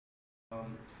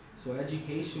So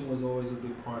education was always a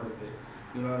big part of it.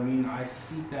 You know what I mean? I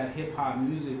seek that hip hop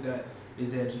music that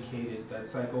is educated.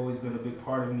 That's like always been a big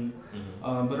part of me.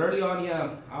 But early on,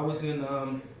 yeah, I was in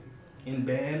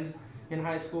band in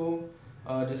high school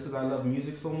just because I love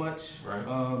music so much.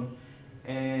 Right.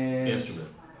 And Instrument.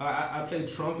 I played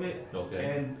trumpet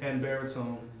and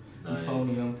baritone, Nice.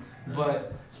 euphonium.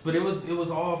 But it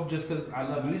was all just because I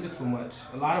love music so much.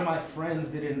 A lot of my friends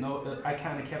didn't know. I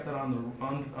kind of kept it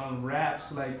on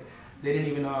wraps. Like they didn't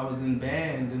even know I was in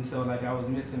band until like I was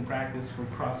missing practice for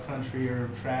cross country or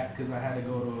track because I had to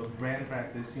go to a band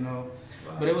practice. You know.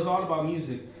 Wow. But it was all about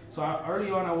music. So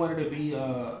early on, I wanted to be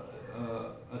a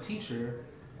teacher,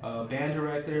 a band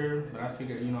director. But I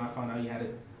figured, I found out you had to,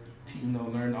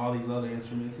 learn all these other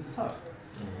instruments. It's tough.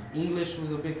 English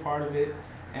was a big part of it.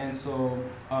 And so,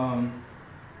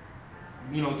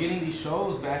 getting these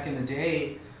shows back in the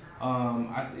day,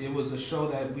 it was a show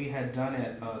that we had done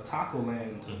at Taco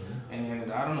Land,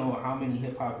 and I don't know how many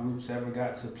hip hop groups ever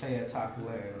got to play at Taco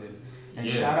Land. And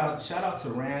shout out to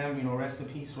Ram, rest in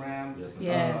peace, Ram. Yes.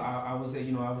 I was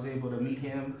able to meet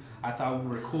him. I thought we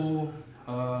were cool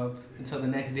until the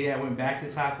next day. I went back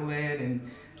to Taco Land and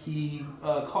he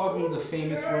called me the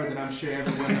famous word that I'm sure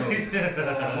everyone knows.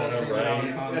 I won't say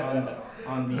that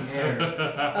on the air.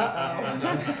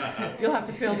 You'll have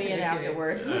to fill me in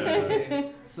afterwards.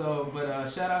 So, but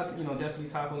shout out to definitely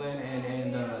Taco Land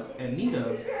and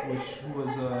Nita, who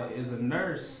is a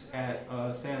nurse at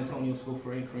San Antonio School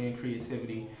for Inquiry and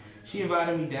Creativity. She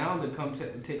invited me down to come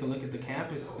take a look at the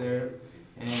campus there,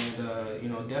 and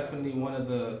definitely one of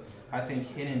the, I think,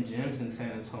 hidden gems in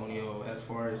San Antonio as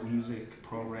far as music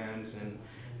programs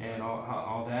and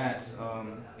all that.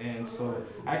 And so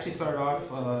I actually started off,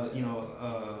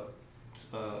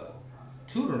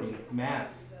 tutoring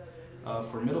math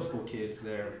for middle school kids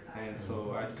there. And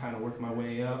so I kind of worked my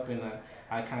way up, and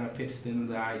I kind of pitched in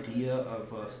the idea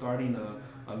of starting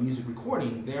a music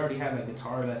recording. They already had like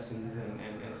guitar lessons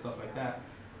and stuff like that.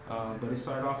 But it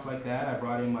started off like that. I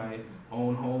brought in my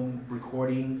own home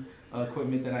recording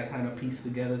equipment that I kind of pieced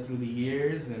together through the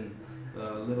years, and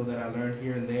little that I learned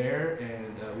here and there,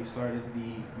 and we started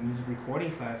the music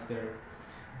recording class there,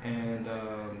 and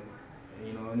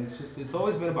and it's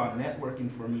always been about networking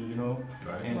for me,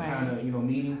 Right. and kind of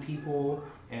meeting people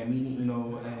and meeting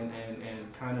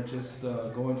and kind of just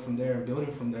going from there and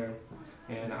building from there,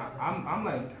 and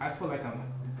I feel like I'm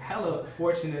hella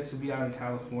fortunate to be out in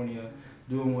California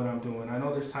doing what I'm doing. I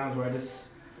know there's times where I just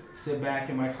sit back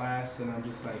in my class and I'm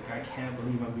just like, I can't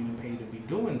believe I'm being paid to be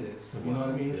doing this. You know what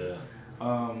I mean? Yeah.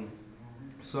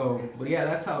 But yeah,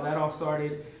 that's how that all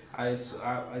started. It's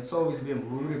always been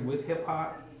rooted with hip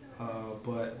hop,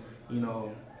 but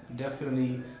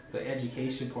definitely the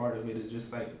education part of it is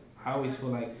just like, I always feel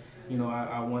like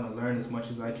I want to learn as much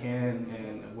as I can,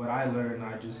 and what I learn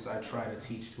I try to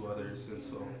teach to others, and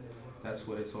so that's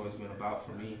what it's always been about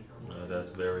for me. That's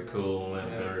very cool and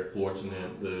very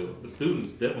fortunate. The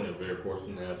students definitely are very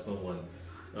fortunate to have someone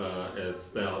as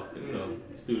stout,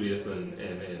 studious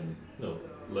and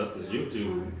less as you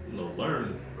to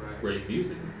learn great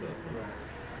music and stuff.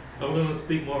 I'm going to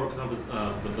speak more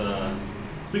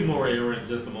speak more era in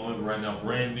just a moment. Right now,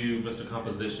 brand new Mr.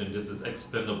 Composition. This is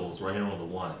Expendables right here on the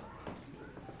One.